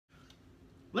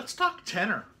Let's talk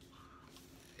tenor.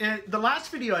 In the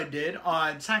last video I did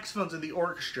on saxophones in the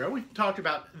orchestra, we talked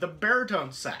about the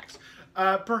baritone sax.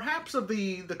 Perhaps of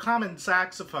the common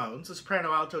saxophones, the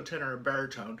soprano, alto, tenor, and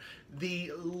baritone,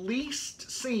 the least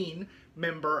seen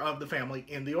member of the family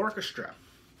in the orchestra.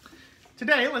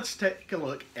 Today, let's take a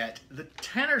look at the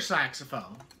tenor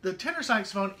saxophone. The tenor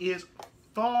saxophone is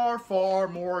far, far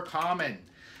more common.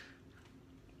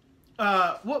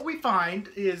 What we find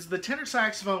is the tenor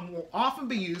saxophone will often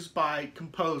be used by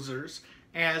composers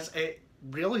as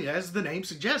as the name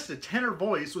suggests, a tenor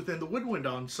voice within the woodwind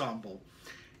ensemble.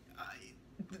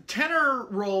 The tenor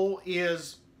role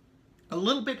is a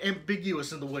little bit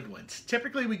ambiguous in the woodwinds.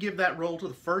 Typically, we give that role to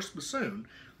the first bassoon,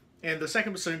 and the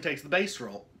second bassoon takes the bass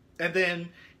role. And then,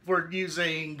 if we're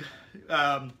using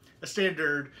a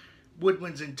standard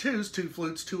woodwinds in twos, 2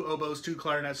 flutes, 2 oboes, 2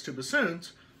 clarinets, 2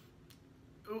 bassoons,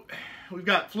 we've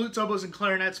got flutes, oboes, and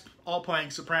clarinets all playing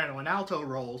soprano and alto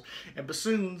roles, and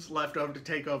bassoons left over to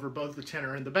take over both the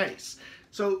tenor and the bass.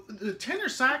 So the tenor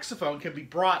saxophone can be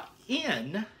brought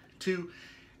in to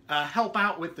help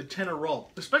out with the tenor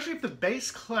role, especially if the bass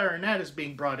clarinet is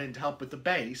being brought in to help with the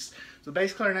bass. So the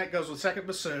bass clarinet goes with second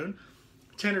bassoon,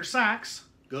 tenor sax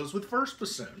goes with first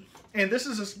bassoon. And this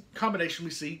is a combination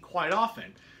we see quite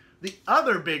often. The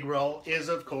other big role is,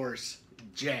 of course,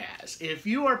 jazz. If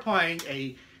you are playing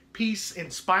a piece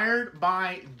inspired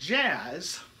by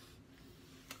jazz,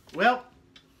 well,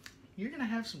 you're going to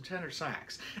have some tenor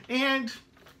sax. And,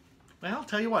 well, I'll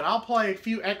tell you what, I'll play a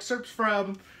few excerpts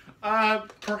from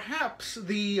perhaps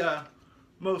the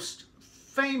most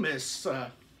famous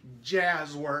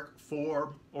jazz work for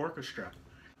orchestra.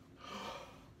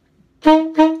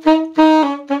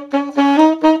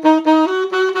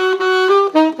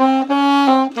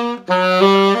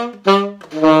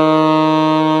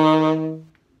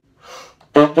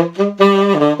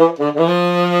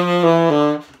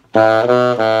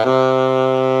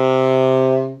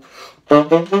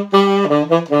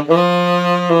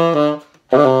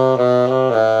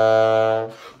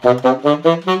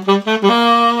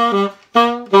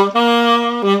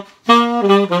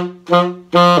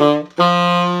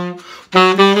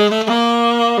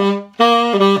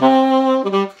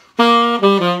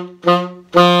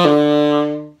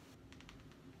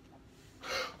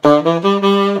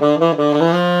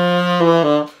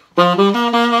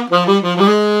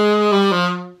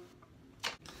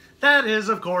 That is,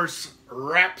 of course,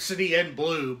 Rhapsody in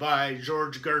Blue by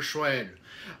George Gershwin.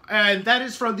 And that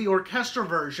is from the orchestra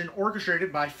version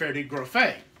orchestrated by Ferdi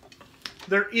Grofé.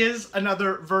 There is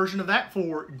another version of that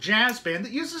for jazz band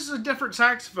that uses a different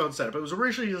saxophone setup. It was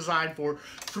originally designed for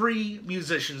 3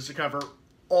 musicians to cover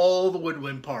all the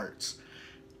woodwind parts.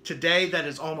 Today, that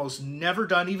is almost never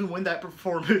done, even when that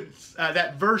performance,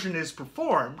 that version is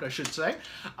performed, I should say,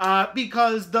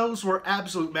 because those were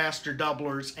absolute master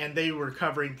doublers, and they were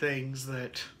covering things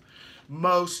that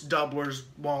most doublers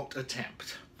won't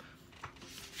attempt.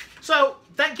 So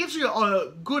that gives you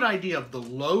a good idea of the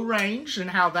low range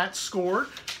and how that's scored.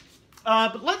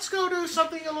 But let's go to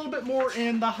something a little bit more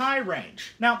in the high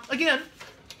range. Now, again,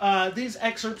 these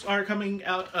excerpts are coming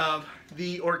out of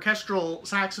The Orchestral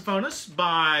Saxophonist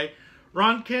by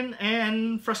Ronkin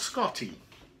and Frascotti.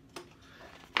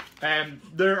 And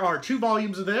there are 2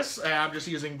 volumes of this. I'm just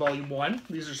using volume 1.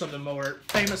 These are some of the more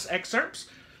famous excerpts.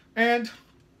 And,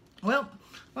 well,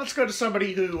 let's go to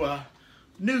somebody who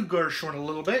knew Gershwin a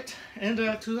little bit, and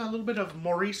to a little bit of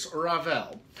Maurice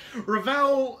Ravel.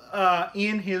 Ravel,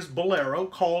 in his Bolero,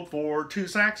 called for 2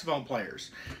 saxophone players,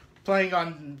 playing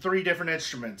on 3 different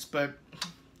instruments, but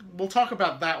we'll talk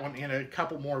about that one in a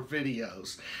couple more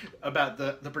videos, about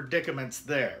the predicaments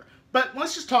there. But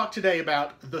let's just talk today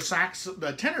about the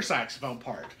tenor saxophone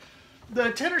part.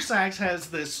 The tenor sax has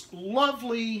this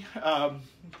lovely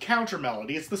counter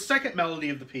melody. It's the second melody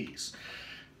of the piece.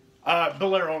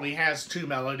 Bolero only has 2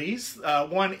 melodies,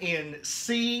 one in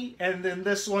C, and then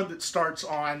this one that starts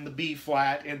on the B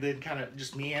flat and then kind of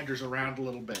just meanders around a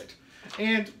little bit.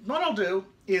 And what I'll do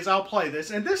is I'll play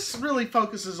this, and this really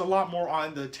focuses a lot more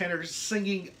on the tenor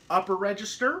singing upper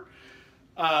register.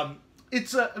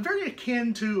 It's very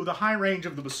akin to the high range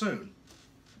of the bassoon.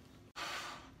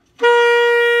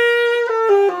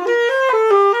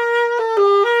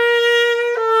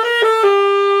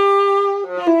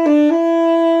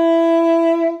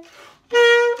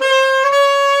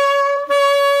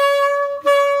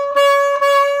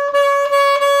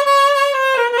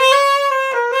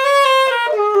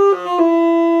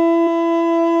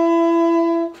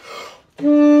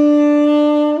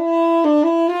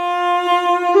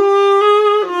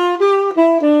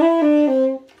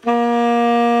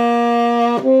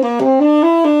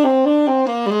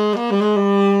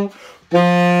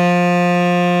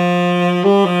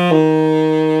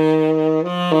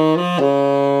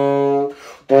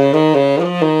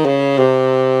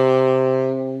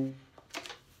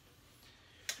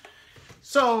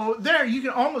 So there you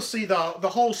can almost see the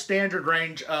whole standard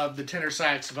range of the tenor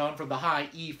saxophone, from the high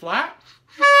E flat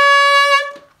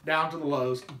down to the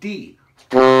lows D.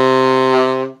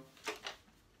 A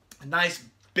nice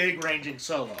big ranging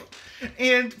solo.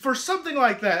 And for something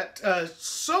like that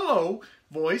solo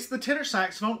voice, the tenor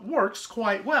saxophone works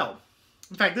quite well.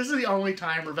 In fact, this is the only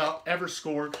time Ravel ever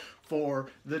scored for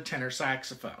the tenor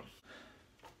saxophone.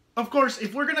 Of course,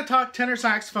 if we're going to talk tenor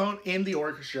saxophone in the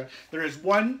orchestra, there is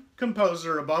one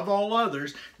composer above all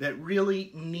others that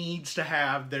really needs to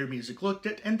have their music looked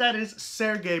at, and that is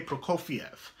Sergei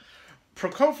Prokofiev.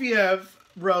 Prokofiev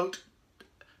wrote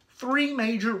 3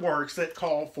 major works that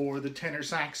call for the tenor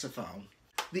saxophone.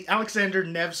 The Alexander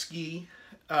Nevsky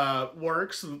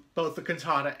works, both the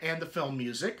cantata and the film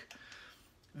music,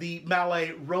 the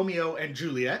ballet Romeo and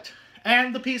Juliet,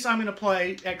 and the piece I'm going to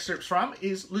play excerpts from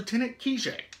is Lieutenant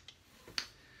Kijé.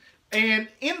 And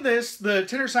in this, the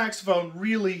tenor saxophone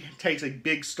really takes a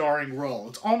big starring role.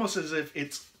 It's almost as if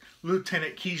it's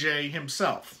Lieutenant Kijé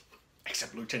himself.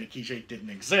 Except Lieutenant Kijé didn't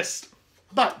exist.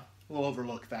 But we'll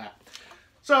overlook that.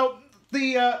 So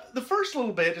the first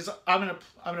little bit is I'm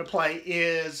gonna play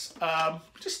is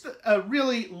just a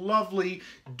really lovely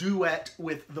duet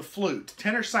with the flute.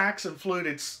 Tenor sax and flute.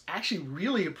 It's actually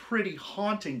really a pretty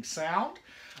haunting sound.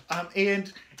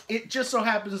 And it just so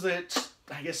happens that,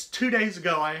 I guess 2 days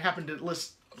ago, I happened to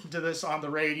listen to this on the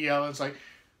radio, and it's like,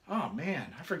 oh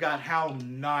man, I forgot how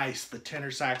nice the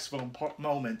tenor saxophone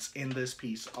moments in this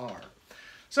piece are.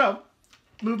 So,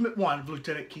 movement 1 of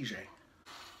Lieutenant Kijé.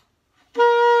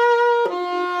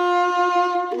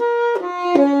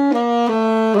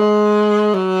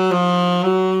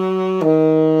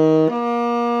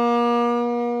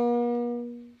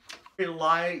 Very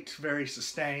light, very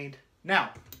sustained.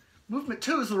 Now, movement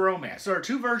 2 is the romance. There are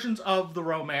 2 versions of the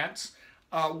romance.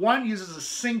 One uses a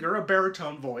singer, a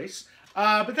baritone voice,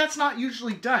 but that's not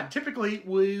usually done. Typically,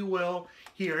 we will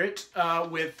hear it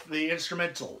with the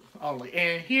instrumental only.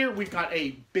 And here we've got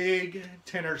a big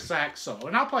tenor sax solo.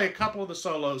 And I'll play a couple of the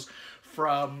solos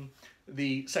from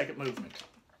the second movement.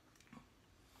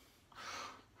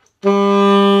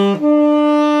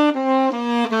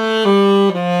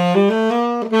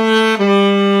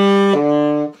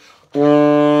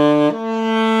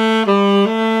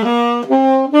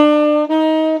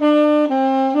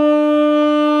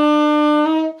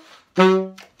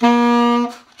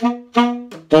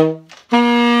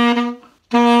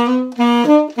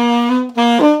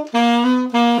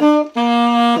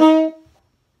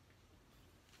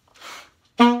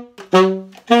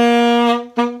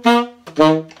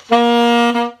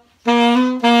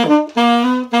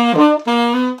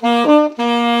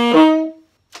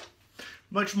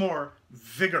 Much more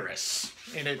vigorous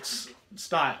in its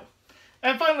style.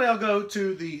 And finally, I'll go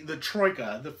to the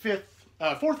troika, the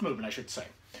fourth movement, I should say.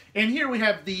 And here we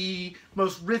have the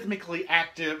most rhythmically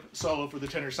active solo for the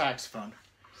tenor saxophone.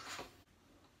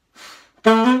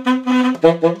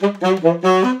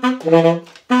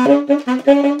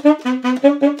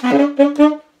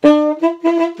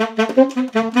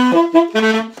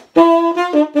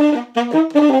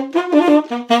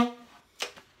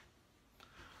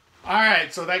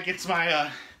 Alright, so that gets my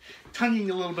tonguing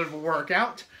a little bit of a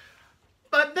workout.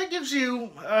 But that gives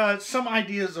you some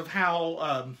ideas of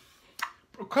how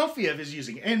Prokofiev is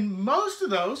using it. And most of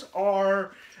those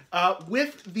are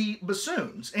with the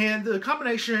bassoons. And the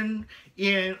combination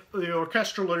in the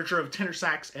orchestral literature of tenor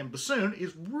sax and bassoon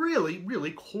is really,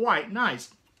 really quite nice.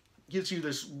 Gives you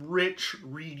this rich,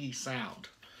 reedy sound.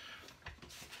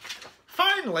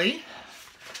 Finally,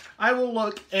 I will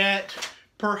look at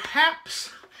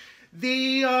perhaps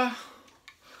the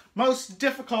most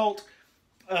difficult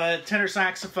tenor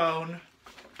saxophone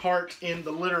part in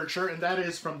the literature, and that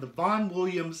is from the Vaughan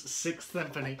Williams Sixth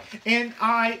Symphony. And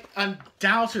I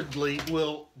undoubtedly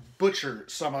will butcher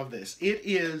some of this.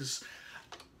 It's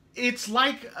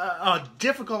like a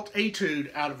difficult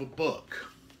etude out of a book.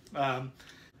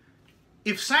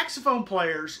 If saxophone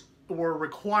players were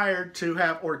required to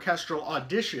have orchestral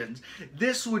auditions,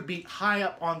 this would be high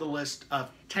up on the list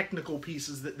of technical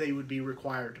pieces that they would be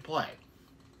required to play.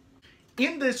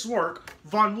 In this work,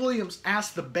 Vaughan Williams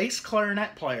asked the bass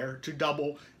clarinet player to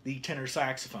double the tenor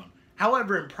saxophone.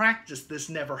 However, in practice, this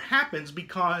never happens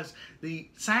because the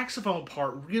saxophone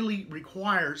part really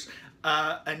requires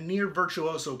a near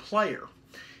virtuoso player.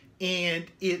 And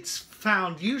it's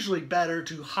found usually better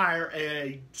to hire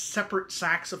a separate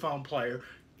saxophone player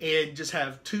and just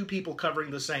have 2 people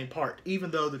covering the same part,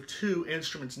 even though the 2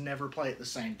 instruments never play at the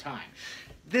same time.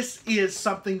 this is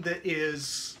something that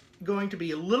is going to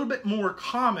be a little bit more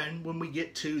common when we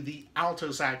get to the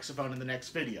alto saxophone in the next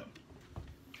video.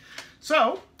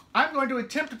 So, I'm going to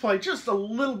attempt to play just a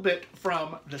little bit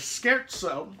from the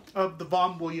scherzo of the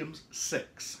Vaughan Williams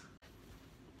 6.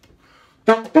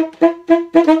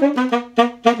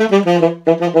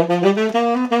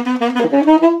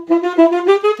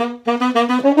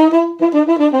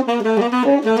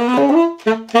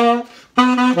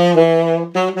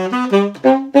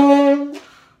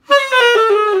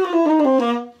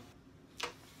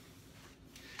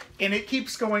 And it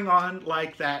keeps going on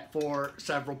like that for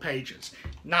several pages.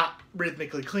 Not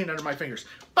rhythmically clean under my fingers.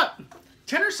 But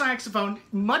tenor saxophone,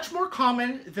 much more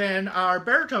common than our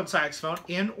baritone saxophone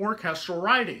in orchestral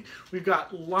writing. We've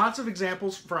got lots of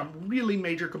examples from really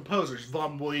major composers.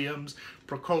 Vaughan Williams,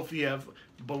 Prokofiev,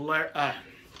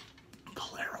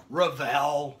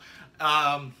 Ravel,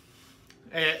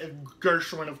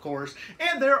 Gershwin, of course.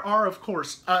 And there are, of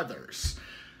course, others.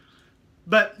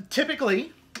 But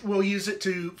typically, we'll use it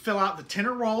to fill out the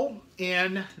tenor role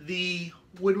in the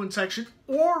woodwind section,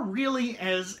 or really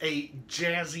as a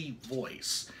jazzy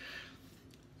voice.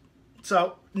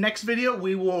 So, next video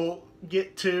we will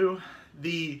get to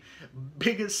the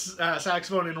biggest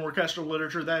saxophone in orchestral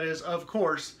literature, that is, of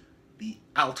course, the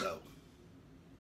alto.